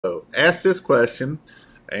So ask this question,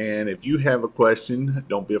 and if you have a question,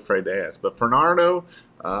 don't be afraid to ask. But Fernando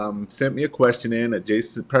sent me a question in at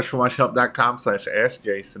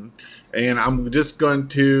pressurewashhelp.com/askjason, and I'm just going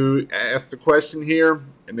to ask the question here,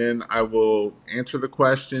 and then I will answer the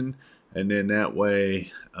question, and then that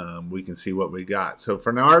way we can see what we got. So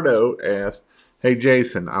Fernando asked, "Hey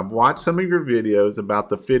Jason, I've watched some of your videos about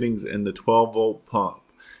the fittings in the 12-volt pump,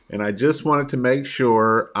 and I just wanted to make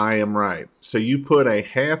sure I am right. So you put a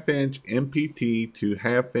 1/2" MPT to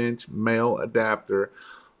 1/2" male adapter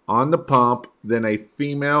on the pump, then a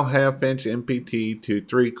female 1/2" MPT to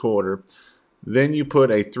 3/4. Then you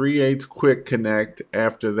put a 3/8 quick connect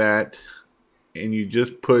after that, and you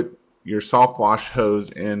just put your soft wash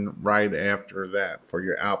hose in right after that for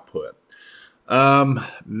your output."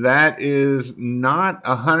 That is not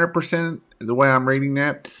 100% the way I'm reading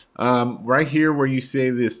that. Right here where you say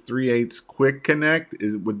this 3/8 quick connect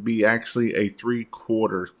would be actually a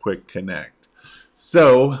 3/4 quick connect.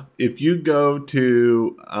 So if you go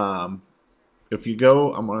to, I'm going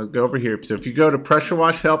to go over here. So if you go to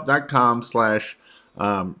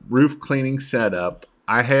pressurewashhelp.com/roof cleaning setup,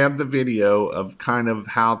 I have the video of kind of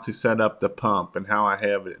how to set up the pump and how I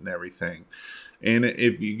have it and everything. And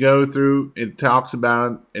if you go through, it talks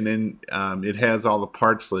about it, and then it has all the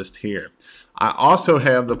parts list here. I also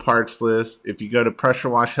have the parts list if you go to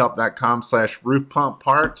pressurewashhelp.com/roof pump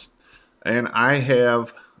parts, and I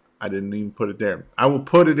didn't even put it there. I will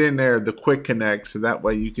put it in there, the quick connect, so that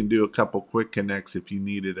way you can do a couple quick connects if you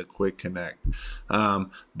needed a quick connect.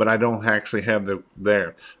 But I don't actually have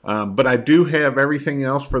there. But I do have everything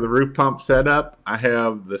else for the roof pump setup. I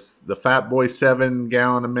have the Fat Boy 7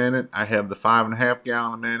 gallon a minute. I have the 5.5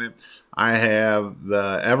 gallon a minute. I have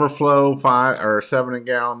the Everflow 5 or 7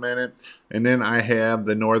 gallon a minute, and then I have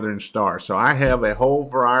the Northern Star. So I have a whole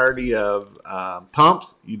variety of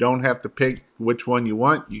pumps. You don't have to pick which one you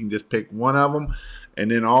want. You can just pick one of them,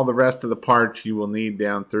 and then all the rest of the parts you will need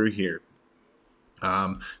down through here.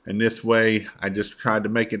 And this way, I just tried to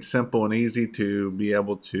make it simple and easy to be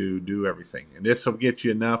able to do everything. And this will get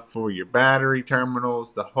you enough for your battery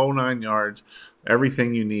terminals, the whole 9 yards,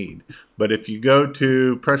 everything you need. But if you go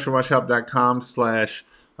to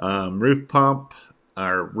pressurewashhelp.com/roof pump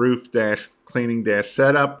or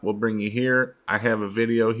roof-cleaning-setup, will bring you here. I have a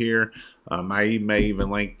video here. I may even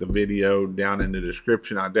link the video down in the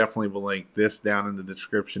description. I definitely will link this down in the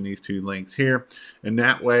description, these two links here. And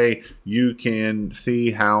that way you can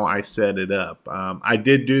see how I set it up. I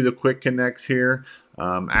did do the quick connects here.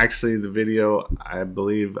 Actually, the video, I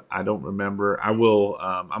believe, I don't remember. I'm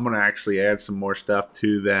going to actually add some more stuff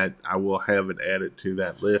to that. I will have it added to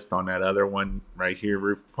that list on that other one right here,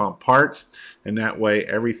 roof pump parts. And that way,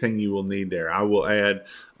 everything you will need there. I will add,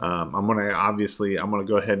 I'm going to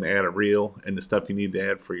go ahead and add a reel and the stuff you need to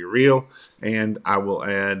add for your reel. And I will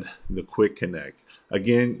add the quick connect.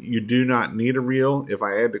 Again, you do not need a reel. If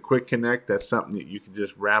I add the quick connect, that's something that you can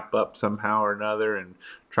just wrap up somehow or another and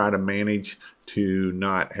try to manage to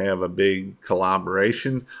not have a big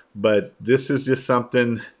collaboration. But this is just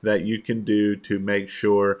something that you can do to make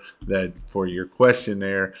sure that for your question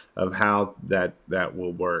there of how that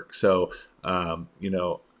will work. So, you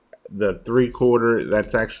know, the 3/4,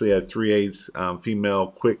 that's actually a 3/8 female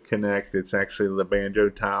quick connect. It's actually the banjo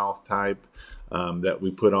tiles type that we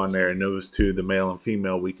put on there, and those two, the male and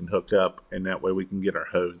female, we can hook up, and that way we can get our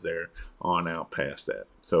hose there on out past that.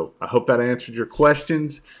 So I hope that answered your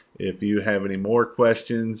questions. If you have any more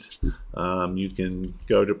questions, you can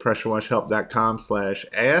go to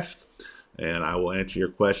pressurewashhelp.com/ask, and I will answer your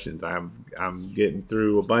questions. I'm getting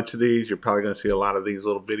through a bunch of these. You're probably going to see a lot of these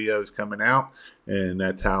little videos coming out, and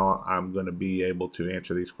that's how I'm going to be able to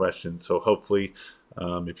answer these questions. So hopefully,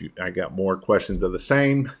 if I got more questions of the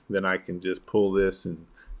same, then I can just pull this and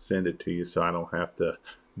send it to you, so I don't have to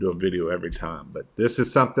do a video every time. But this is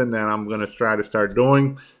something that I'm going to try to start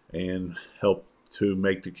doing and help to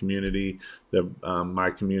make the community, my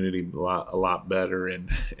community, a lot better and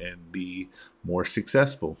be more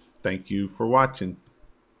successful. Thank you for watching.